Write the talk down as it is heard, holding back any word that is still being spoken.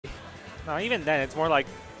No, even then, it's more like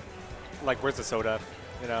where's the soda,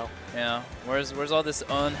 you know? Yeah. Where's all this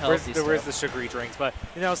unhealthy stuff? Where's the sugary drinks? But,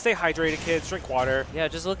 you know, stay hydrated, kids. Drink water. Yeah,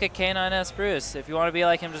 just look at K9sBruce. If you want to be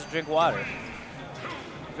like him, just drink water.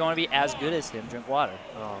 If you want to be as good as him, drink water.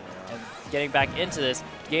 Oh, man. And getting back into this,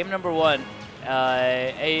 game number 1,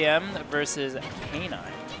 AEM versus K9.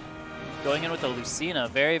 Going in with the Lucina.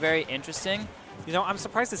 Very, very interesting. You know, I'm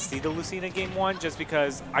surprised to see the Lucina game 1 just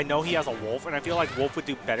because I know he has a Wolf, and I feel like Wolf would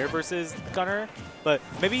do better versus Gunner. But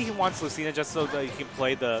maybe he wants Lucina just so that he can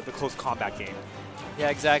play the close combat game. Yeah,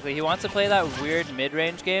 exactly. He wants to play that weird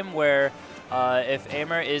mid-range game where if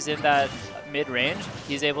AEMehr is in that mid-range,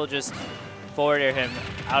 he's able to just forward air him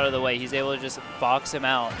out of the way. He's able to just box him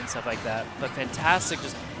out and stuff like that. But fantastic,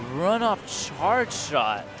 just run-off charge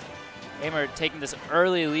shot. AEMehr taking this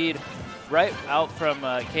early lead right out from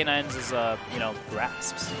K9's you know,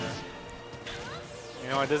 grasps. You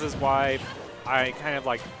know, and this is why I kind of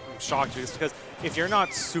like am shocked just because if you're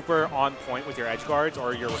not super on point with your edge guards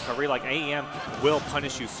or your recovery, like AEM will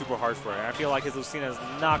punish you super hard for it. And I feel like his Lucina is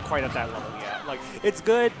not quite at that level yet. Like, it's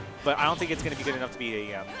good, but I don't think it's going to be good enough to beat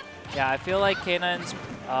AEM. Yeah, I feel like K9's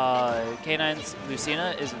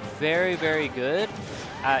Lucina is very, very good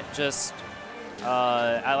at just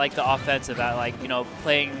at like the offensive, at like, you know,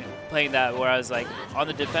 playing that, whereas like on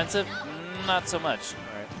the defensive, not so much.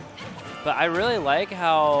 Right. But I really like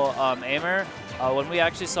how AEMehr, when we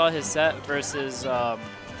actually saw his set versus, I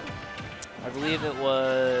believe it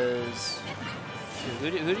was, who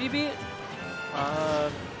did he beat?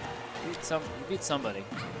 He beat somebody.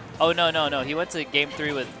 Oh, no. He went to game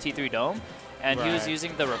 3 with T3 Dome, and he was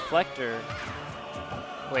using the reflector.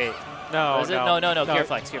 Wait. No, was it? No,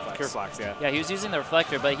 Careflex. Yeah. Yeah, he was using the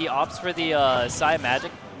reflector, but he opts for the Psy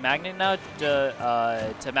Magnet now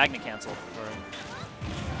to Magnet cancel.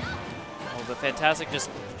 Oh, but fantastic. Just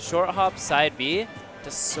short hop side B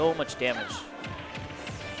does so much damage.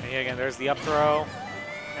 And again, there's the up throw,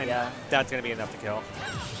 and yeah, that's going to be enough to kill.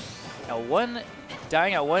 Now,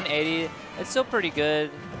 dying at 180, it's still pretty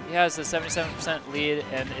good. He has a 77% lead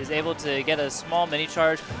and is able to get a small mini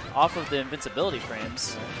charge off of the invincibility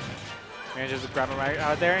frames. Manages to grab him right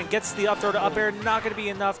out of there and gets the up throw to up air. Not going to be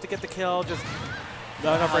enough to get the kill. Just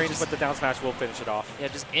not enough range, but the down smash will finish it off. Yeah,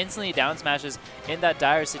 just instantly down smashes in that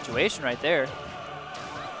dire situation right there.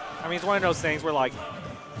 I mean, it's one of those things where, like,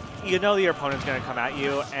 you know your opponent's going to come at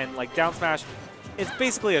you, and, like, down smash, it's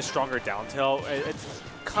basically a stronger down tilt. It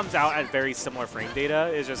comes out at very similar frame data.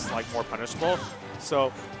 It's just, like, more punishable.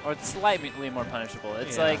 So, or it's slightly more punishable.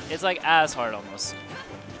 It's like as hard almost.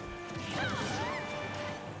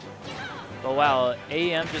 But wow,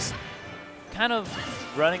 AEM just kind of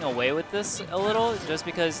running away with this a little, just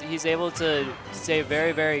because he's able to stay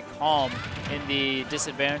very, very calm in the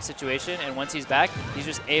disadvantaged situation, and once he's back, he's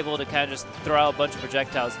just able to kind of just throw out a bunch of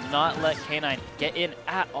projectiles, not let K9 get in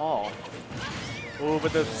at all. Ooh,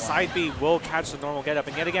 but the side B will catch the normal get up,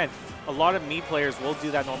 and yet again, a lot of Mii players will do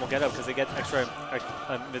that normal get up because they get extra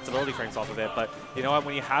invincibility frames off of it. But you know what?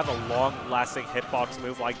 When you have a long-lasting hitbox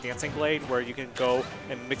move like Dancing Blade, where you can go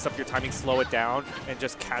and mix up your timing, slow it down, and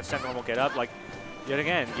just catch that normal get up, like, yet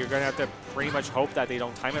again, you're going to have to pretty much hope that they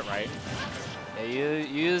don't time it right. Yeah, you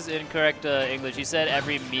use incorrect English. You said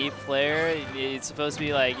every Mii player. It's supposed to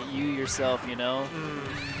be like you yourself, you know?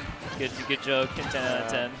 Good joke. 10 out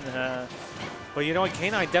of 10. But you know what,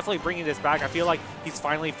 K9 definitely bringing this back. I feel like he's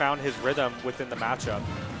finally found his rhythm within the matchup.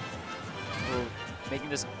 Ooh, making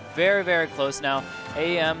this very, very close now.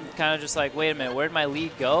 AEM kind of just like, wait a minute, where did my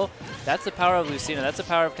lead go? That's the power of Lucina. That's the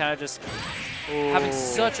power of kind of just having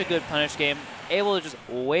such a good punish game, able to just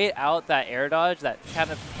wait out that air dodge, that kind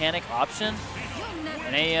of panic option.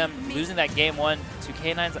 And AEM losing that game 1 to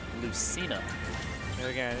K9's Lucina. And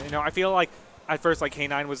again, you know, I feel like at first, like,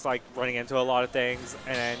 K9 was, like, running into a lot of things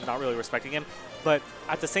and not really respecting him. But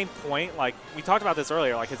at the same point, like, we talked about this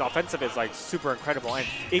earlier, like, his offensive is, like, super incredible. And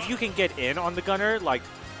if you can get in on the gunner, like,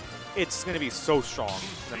 it's going to be so strong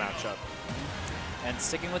in the matchup. And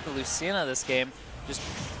sticking with the Lucina this game, just,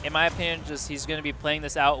 in my opinion, just he's going to be playing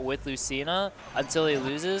this out with Lucina until he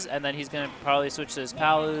loses, and then he's going to probably switch to his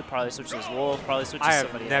Palu, probably switch to his Wolf, probably switch to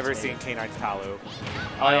somebody else. I have never seen K9's Palu.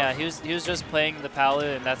 Oh yeah, he was just playing the Palu,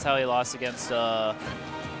 and that's how he lost against Rockstar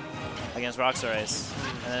Ice.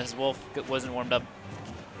 And then his Wolf wasn't warmed up.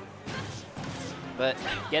 But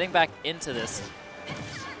getting back into this,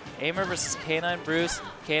 AEMehr versus K9sBruce.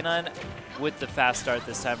 K9 with the fast start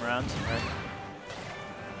this time around. Right?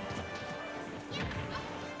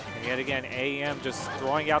 And yet again, AEM just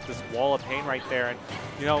throwing out this wall of pain right there. And,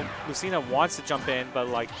 you know, Lucina wants to jump in, but,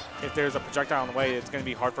 like, if there's a projectile on the way, it's going to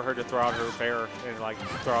be hard for her to throw out her fair and, like,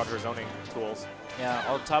 throw out her zoning tools. Yeah,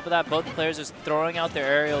 on top of that, both players just throwing out their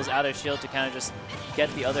aerials out of shield to kind of just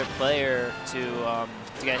get the other player to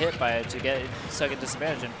get hit by it, to get stuck at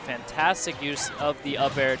disadvantage. And fantastic use of the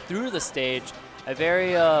up air through the stage. A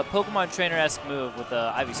very Pokemon Trainer-esque move with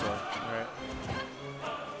the Ivysaur. Right.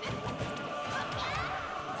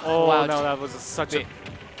 Oh, wow, no, that was such a...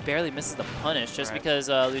 Barely misses the punish just because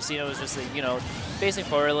Lucina was just, you know, facing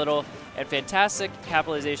forward a little. And fantastic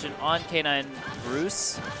capitalization on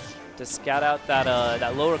K9sBruce to scout out that,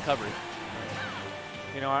 that low recovery.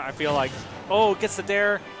 You know, I feel like, oh, gets the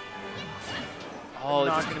dare. Oh,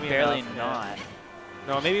 not just gonna be barely enough. not. Yeah.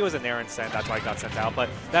 No, maybe it was an errant send. That's why it got sent out. But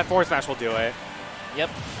that forward smash will do it. Yep.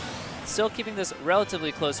 Still keeping this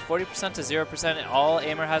relatively close, 40% to 0%. And all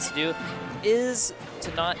AEMehr has to do is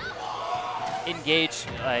to not engage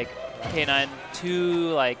like K9 too,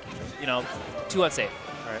 like, you know, too unsafe.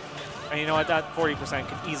 All right. And you know what? That 40%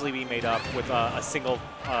 could easily be made up with a single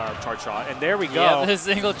charge shot. And there we go. Yeah, the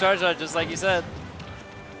single charge shot, just like you said.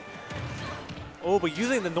 Oh, but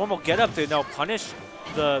using the normal get up to now punish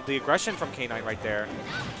the aggression from K9 right there.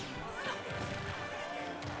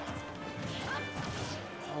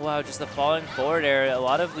 Oh, wow, just the falling forward air. A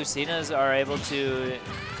lot of Lucinas are able to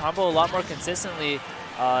combo a lot more consistently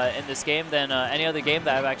in this game than any other game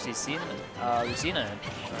that I've actually seen Lucina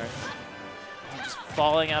in. All right. Just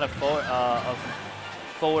falling out of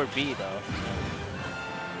forward B, though.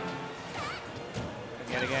 And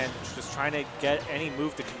yet again, just trying to get any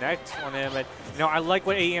move to connect on him. And, you know, I like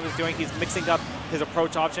what AEM is doing. He's mixing up his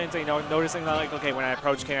approach options. You know, noticing that, like, okay, when I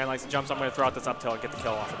approach K9 likes to jump, so I'm going to throw out this up tilt and get the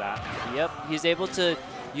kill off of that. Yep, he's able to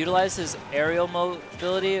utilize his aerial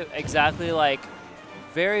mobility exactly like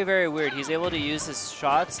very, very weird. He's able to use his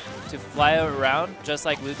shots to fly around just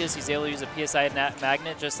like Lucas. He's able to use a PSI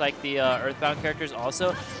magnet just like the Earthbound characters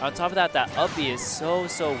also. On top of that, that up B is so,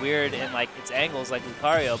 so weird in like its angles like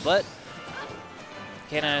Lucario, but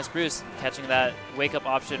K9sBruce catching that wake-up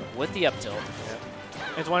option with the up tilt. Yeah.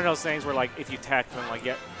 It's one of those things where, like, if you tech them, like,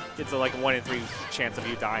 it's a, like, 1 in 3 chance of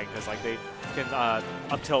you dying because, like, they can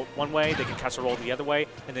up tilt one way, they can catch a roll the other way,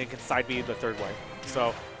 and they can side B the third way.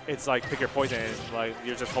 So it's like pick your poison, and, like,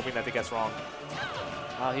 you're just hoping that they gets wrong.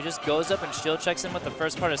 Wow, he just goes up and shield checks him with the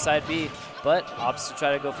first part of side B, but opts to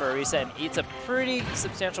try to go for a reset and eats a pretty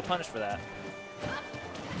substantial punish for that.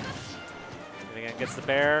 And again, gets the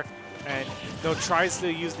bear, and, you know, tries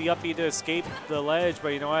to use the up B to escape the ledge, but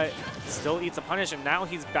you know what? Still eats a punish, and now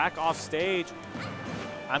he's back off stage.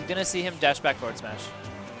 I'm going to see him dash back forward smash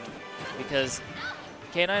because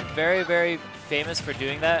K9 very, very famous for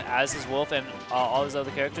doing that, as is Wolf and all his other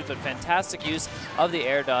characters, but fantastic use of the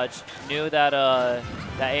air dodge. Knew that that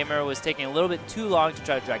AEMehr was taking a little bit too long to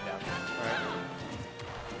try to drag down. All right.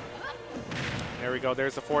 There we go.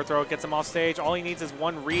 There's the forward throw. Gets him off stage. All he needs is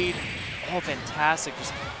one read. Oh, fantastic.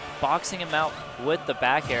 Just boxing him out with the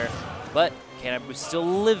back air, but K9sBruce still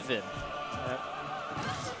living.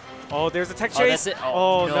 Oh, there's a tech chase. Oh, that's it.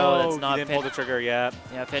 Oh, no, that's not he didn't pull the trigger yet.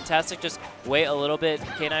 Yeah, fantastic. Just wait a little bit.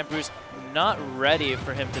 K9sBruce not ready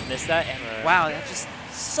for him to miss that. And wow, that just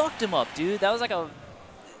sucked him up, dude. That was like a...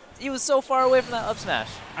 He was so far away from that up smash.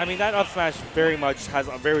 I mean, that up smash very much has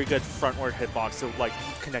a very good frontward hitbox to, like,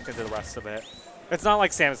 connect into the rest of it. It's not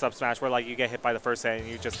like Samus up smash where, like, you get hit by the first hit and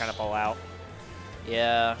you just kind of fall out.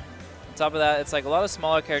 Yeah. On top of that, it's like a lot of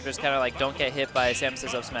smaller characters kind of like don't get hit by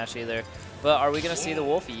Samus's up smash either. But are we going to see the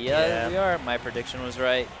Wolfie? Yeah, we are. My prediction was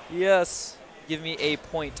right. Yes. Give me a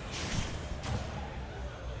point.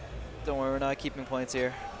 Don't worry, we're not keeping points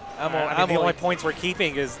here. I mean, the only points we're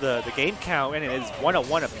keeping is the game count, and it is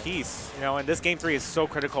 1-1 apiece. You know, and this game 3 is so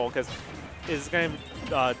critical because it's going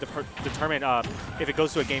to determine if it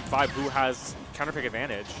goes to a game 5 who has counterpick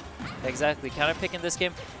advantage. Exactly. Counterpick in this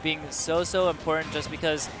game being so, so important just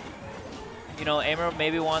because, you know, AEMehr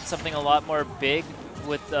maybe wants something a lot more big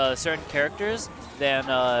with certain characters than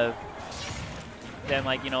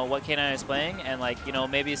like, you know, what K9 is playing, and like, you know,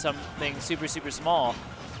 maybe something super, super small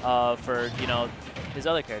for, you know, his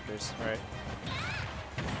other characters. Right.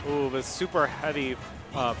 Ooh, the super heavy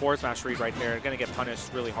forward smash read right there. Going to get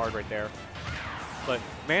punished really hard right there. But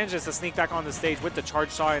manages to sneak back on the stage with the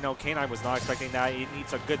charge shot. I know K9 was not expecting that. He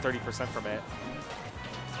needs a good 30% from it.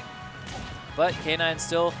 But K9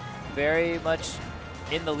 still very much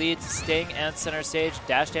in the lead, staying at center stage,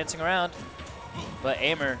 dash dancing around. But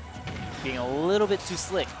AEMehr being a little bit too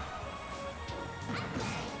slick.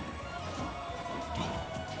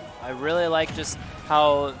 I really like just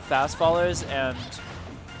how fast fallers and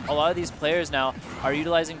a lot of these players now are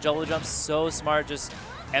utilizing jumbo jumps so smart, just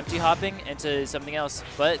empty hopping into something else.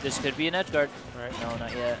 But this could be an edge guard. Right. No,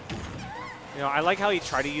 not yet. You know, I like how he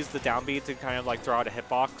tried to use the down B to kind of like throw out a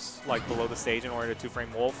hitbox like below the stage in order to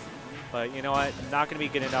two-frame Wolf. But you know what? Not going to be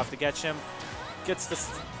good enough to catch him. Gets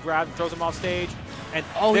the grab, throws him off stage, and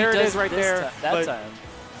there it is right there. That time.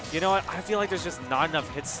 You know what? I feel like there's just not enough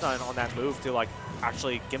hit stun on that move to like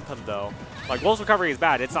actually gimp him though. Like Wolf's recovery is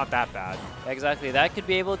bad. It's not that bad. Exactly. That could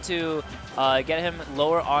be able to get him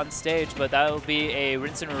lower on stage, but that will be a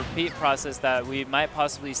rinse and repeat process that we might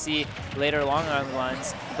possibly see later along on the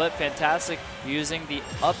lines. But fantastic using the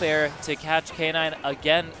up air to catch K9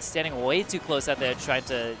 again, standing way too close at the edge, trying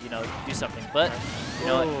to do something. But you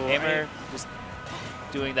know, AEMehr just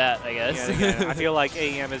doing that, I guess. Yeah, again, I feel like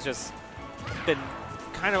AEM has just been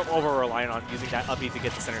kind of over-reliant on using that up B to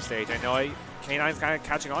get to center stage. I know K9's kind of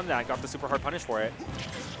catching on to that, got the super hard punish for it.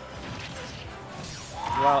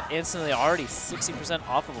 Wow, instantly already 60%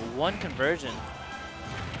 off of one conversion.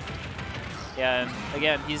 Yeah, and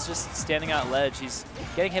again, he's just standing at ledge. He's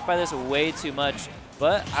getting hit by this way too much.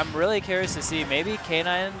 But I'm really curious to see, maybe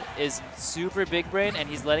K9 is super big brain and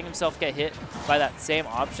he's letting himself get hit by that same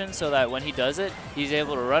option so that when he does it, he's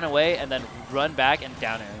able to run away and then run back and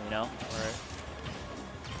down air, Right.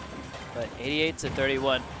 But 88 to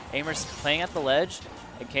 31. AEMehr's playing at the ledge,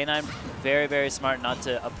 and K9 very, very smart not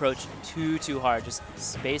to approach too hard, just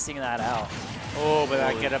spacing that out. Oh, but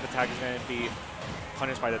that get-up attack is going to be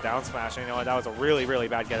punished by the down smash. You know what? That was a really, really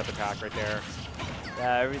bad get-up attack right there.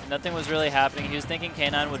 Yeah, nothing was really happening. He was thinking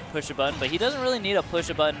K9 would push a button, but he doesn't really need to push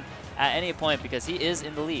a button at any point because he is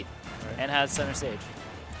in the lead and has center stage.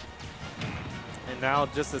 And now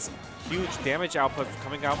just this huge damage output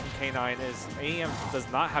coming out from K9 is AEM does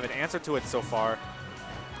not have an answer to it so far.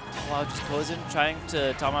 Wow, just goes in trying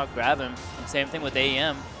to tomahawk grab him. Same thing with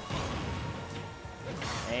AEM.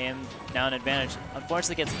 AEM now an advantage.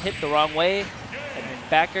 Unfortunately gets hit the wrong way, and then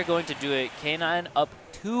backer going to do it. K9 up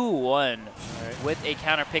 2-1 with a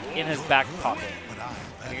counter pick in his back pocket.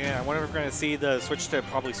 Again, I wonder if we're going to see the switch to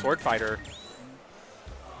probably Sword Fighter.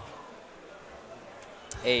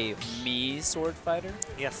 A me Sword Fighter?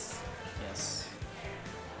 Yes. Yes.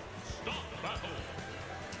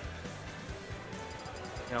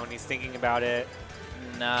 You know, and he's thinking about it.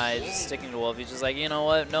 Nah, he's just sticking to Wolf. He's just like, you know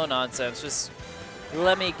what? No nonsense. Just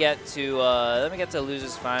let me get to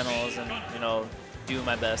losers finals and do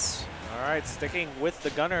my best. All right, sticking with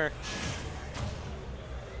the gunner.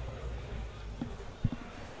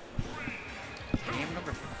 Game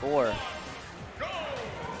number 4.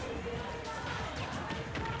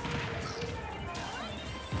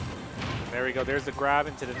 There we go. There's the grab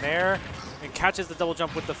into the nair and catches the double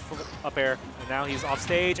jump with the up air. And now he's off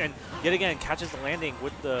stage and yet again catches the landing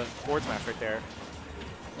with the forward smash right there.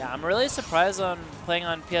 Yeah, I'm really surprised on playing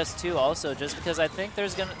on PS2 also, just because I think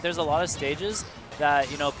there's a lot of stages that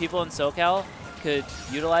people in SoCal could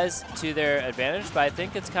utilize to their advantage, but I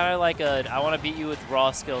think it's kind of like I want to beat you with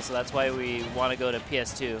raw skill, so that's why we want to go to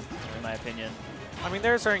PS2, in my opinion. I mean,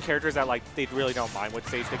 there are certain characters that they really don't mind what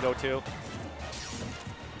stage they go to.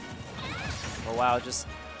 Oh wow, just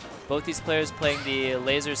both these players playing the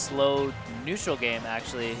laser slow neutral game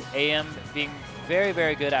actually. AM being very,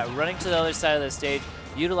 very good at running to the other side of the stage,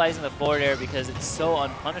 utilizing the forward air because it's so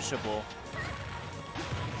unpunishable.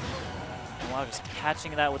 And wow, just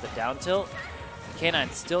catching that with the down tilt.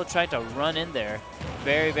 K9 still trying to run in there.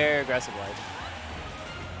 Very, very aggressive like.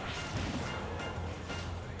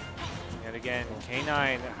 And again,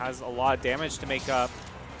 K9 has a lot of damage to make up.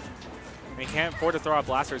 And he can't afford to throw out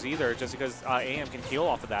blasters either, just because AM can heal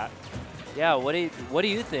off of that. Yeah, what do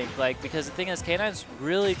you think? Like, because the thing is, K9's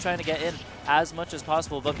really trying to get in as much as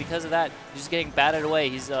possible, but because of that, he's just getting batted away.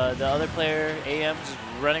 He's the other player, AM, just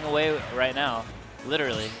running away right now,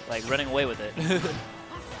 literally, like running away with it.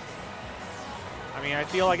 I mean, I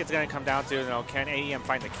feel like it's going to come down to, can AEM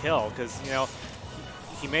find the kill? Because,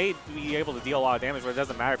 he may be able to deal a lot of damage, but it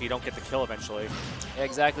doesn't matter if you don't get the kill eventually. Yeah,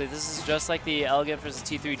 exactly. This is just like the Elegant versus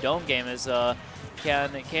T3 Dome game.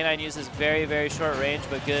 K9 uses very, very short range,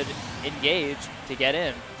 but good engage to get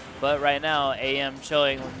in. But right now, AM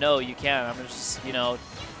showing, no, you can't. I'm going to just,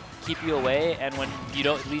 keep you away, and when you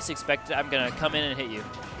don't least expect it, I'm going to come in and hit you.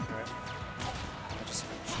 Right. Just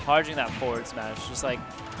charging that forward smash, just like...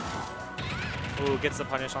 Ooh, gets the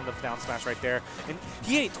punish on the down smash right there. And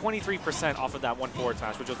he ate 23% off of that one forward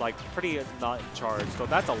smash, which was like pretty not charged. So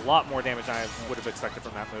that's a lot more damage than I would have expected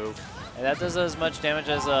from that move. And that does as much damage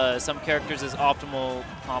as some characters' optimal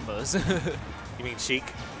combos. You mean Sheik?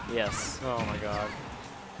 Yes. Oh my god.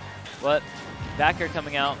 But backer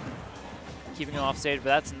coming out, keeping him off stage, but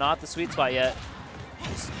that's not the sweet spot yet.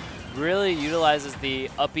 Just really utilizes the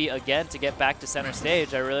uppy again to get back to center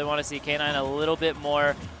stage. I really want to see K9 a little bit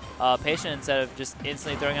more patient instead of just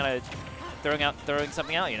instantly throwing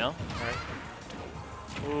something out, you know? All right.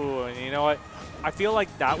 Ooh, and you know what? I feel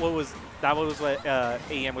like that was what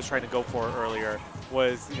AEM was trying to go for earlier,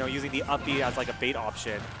 was, you know, using the uppy as like a bait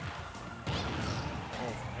option.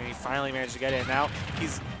 Oh, and he finally managed to get it. And now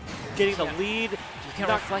he's getting the lead. You can't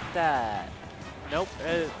reflect that. Nope.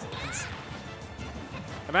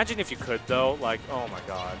 Imagine if you could, though. Like, oh my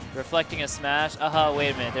god. Reflecting a smash.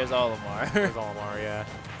 Wait a minute. There's Olimar. There's Olimar, yeah.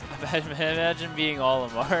 Imagine being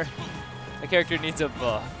Olimar. The character needs a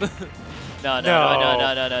buff. No.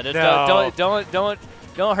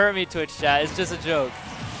 Don't hurt me, Twitch chat. It's just a joke.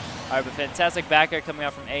 All right, but fantastic back air coming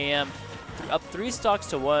out from AEM. Up 3 stocks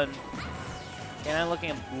to 1. And I'm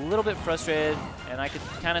looking a little bit frustrated, and I could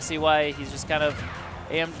kind of see why. He's just kind of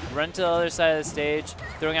AEM run to the other side of the stage,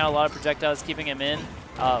 throwing out a lot of projectiles, keeping him in.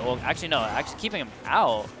 Well, actually, no, actually keeping him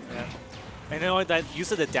out. Yeah. I know that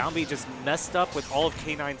use of the down B just messed up with all of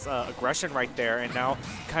K9's aggression right there, and now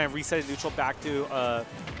kind of reset neutral back to a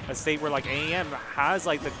state where like AEM has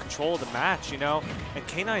like the control of the match, you know, and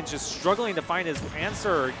K9's just struggling to find his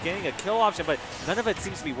answer or getting a kill option, but none of it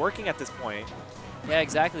seems to be working at this point. Yeah,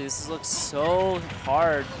 exactly. This looks so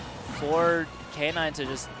hard for K9 to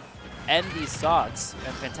just end these stocks.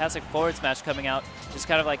 And fantastic forward smash coming out, just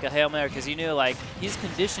kind of like a Hail Mary, because you knew like he's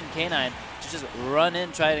conditioned K9 to just run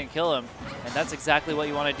in, try and kill him, and that's exactly what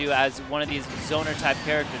you want to do as one of these zoner type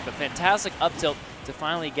characters. But fantastic up tilt to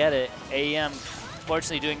finally get it. AEM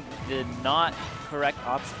fortunately doing the not correct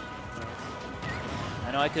option.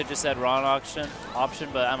 I know I could have just said wrong option,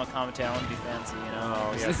 but I'm a commentator. I want to be fancy, you know.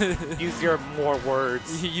 Oh, yes. Use your more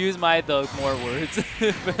words. Use my more words.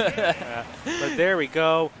 Yeah. But there we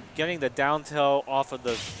go, getting the down tilt off of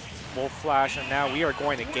the Wolf Flash, and now we are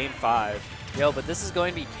going to Game 5. Yo, but this is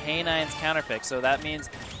going to be K9's counter pick, so that means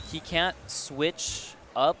he can't switch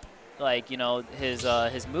up, like, you know,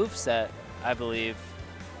 his move set, I believe,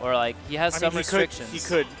 or like he has some restrictions. He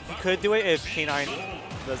could do it if K9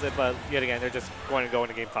 does it, but yet again, they're just going to go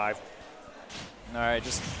into Game 5. All right,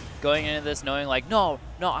 just going into this knowing like, no,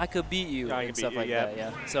 I could beat you, no, and stuff like that.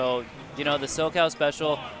 Yeah. So, you know, the SoCal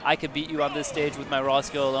special, I could beat you on this stage with my raw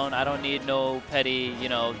skill alone. I don't need no petty, you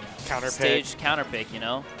know, stage counter pick, you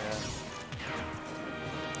know. Yeah.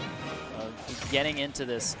 Getting into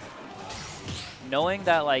this, knowing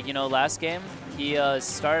that, like, you know, last game he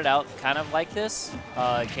started out kind of like this,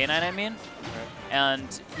 K9 I mean,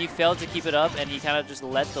 and he failed to keep it up, and he kind of just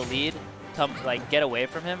let the lead come, like, get away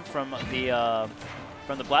from him from the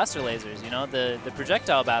blaster lasers, you know, the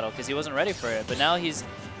projectile battle, because he wasn't ready for it. But now he's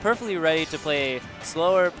perfectly ready to play a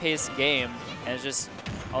slower paced game, and is just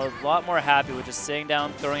a lot more happy with just sitting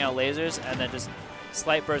down, throwing out lasers, and then just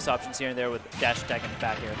slight burst options here and there with dash attack in the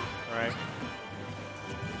back here. All right.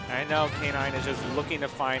 I know K9 is just looking to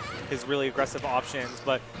find his really aggressive options,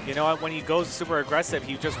 but you know what? When he goes super aggressive,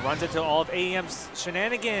 he just runs into all of AEM's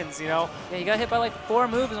shenanigans, you know? Yeah, he got hit by like 4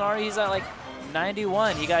 moves, and already he's at like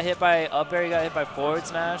 91. He got hit by up air, he got hit by forward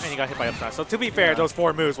smash. And he got hit by up smash. So to be fair, those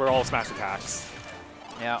 4 moves were all smash attacks.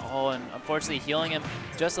 Yeah, and unfortunately healing him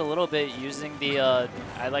just a little bit using the,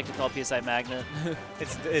 I like to call PSI magnet.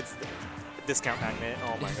 It's discount magnet,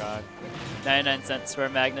 oh my god. 99-cent square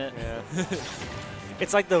magnet. Yeah.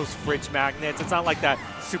 It's like those fridge magnets. It's not like that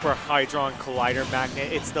super Hydron Collider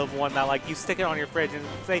magnet. It's the one that, like, you stick it on your fridge and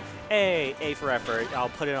say, hey, A for effort. I'll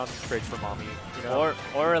put it on the fridge for mommy. You know?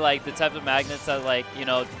 Or like the type of magnets that, like, you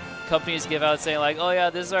know, companies give out saying like, oh yeah,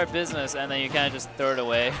 this is our business, and then you kind of just throw it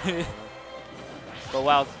away. But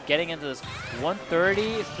wow, getting into this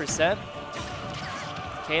 130%,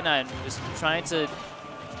 K9 just trying to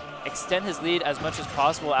extend his lead as much as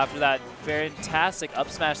possible after that fantastic up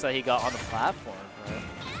smash that he got on the platform. Right?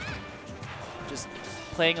 Just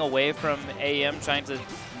playing away from AEM, trying to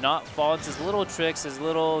not fall into his little tricks, his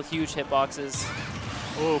little huge hitboxes.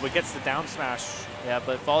 Oh, but gets the down smash. Yeah,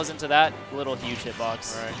 but falls into that little huge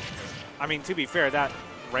hitbox. Right. I mean, to be fair, that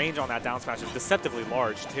range on that down smash is deceptively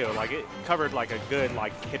large too. Like, it covered like a good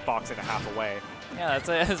like hitbox and a half away. Yeah,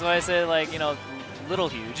 that's why I say, like, you know, little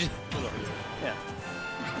huge. Little huge. Yeah.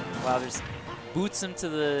 Wow, just boots him to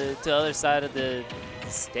the other side of the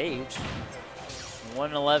stage.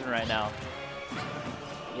 111 right now.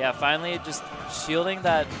 Yeah, finally just shielding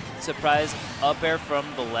that surprise up air from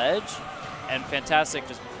the ledge, and fantastic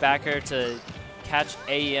just back air to catch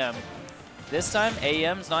AEM. This time,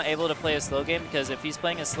 AEM's not able to play a slow game, because if he's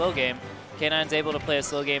playing a slow game, K9's able to play a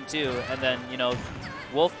slow game too, and then, you know,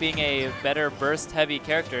 Wolf, being a better burst-heavy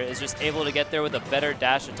character, is just able to get there with a better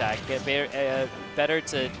dash attack, get better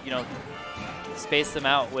to, you know, space them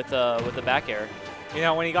out with the back air. You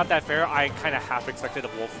know, when he got that fair, I kind of half expected a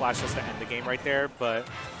Wolf Flash just to end the game right there, but,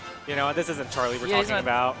 you know, this isn't Charlie we're talking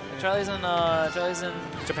about. Charlie's in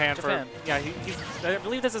Japan. Yeah, I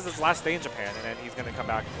believe this is his last day in Japan, and then he's going to come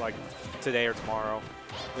back, like, today or tomorrow.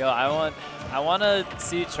 Yo, I want to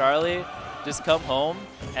see Charlie just come home,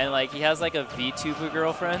 and, like, he has, like, a VTuber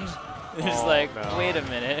girlfriend. It's like, no. Wait a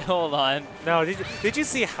minute, hold on. No, did you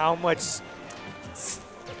see how much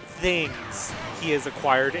things he has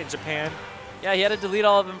acquired in Japan? Yeah, he had to delete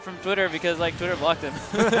all of them from Twitter because, like, Twitter blocked him.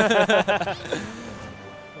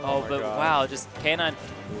 Oh, but God. Wow, just K9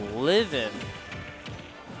 living.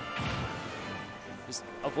 Just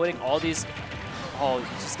avoiding all these. Oh, he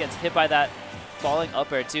just gets hit by that falling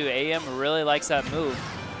up air, too. AEM really likes that move.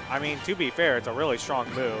 I mean, to be fair, it's a really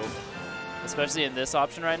strong move. Especially in this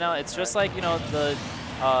option right now. It's just like, you know, the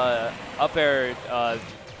up air,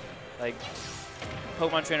 like,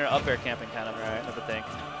 Pokemon Trainer up air camping kind of, of a thing.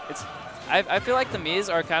 I feel like the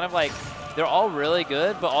Miis are kind of like, they're all really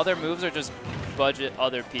good, but all their moves are just budget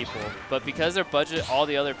other people. But because they're budget all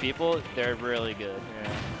the other people, they're really good.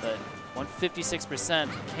 Yeah. But 156%.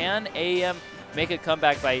 Can AEM make a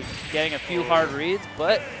comeback by getting a few hard reads,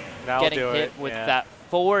 but getting hit with that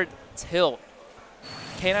forward tilt?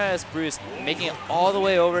 K9sBruce making it all the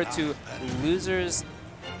way over to losers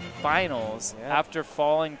finals after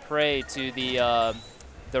falling prey to the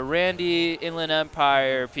Randy Inland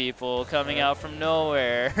Empire people coming out from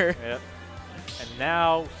nowhere. And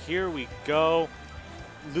now here we go,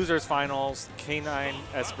 losers finals,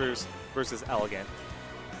 K9sBruce versus Elegant.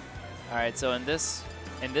 All right, so in this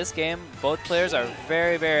game, both players are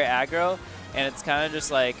very, very aggro, and it's kind of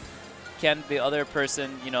just like, can the other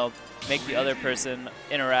person, you know, make the other person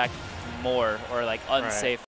interact more or like unsafe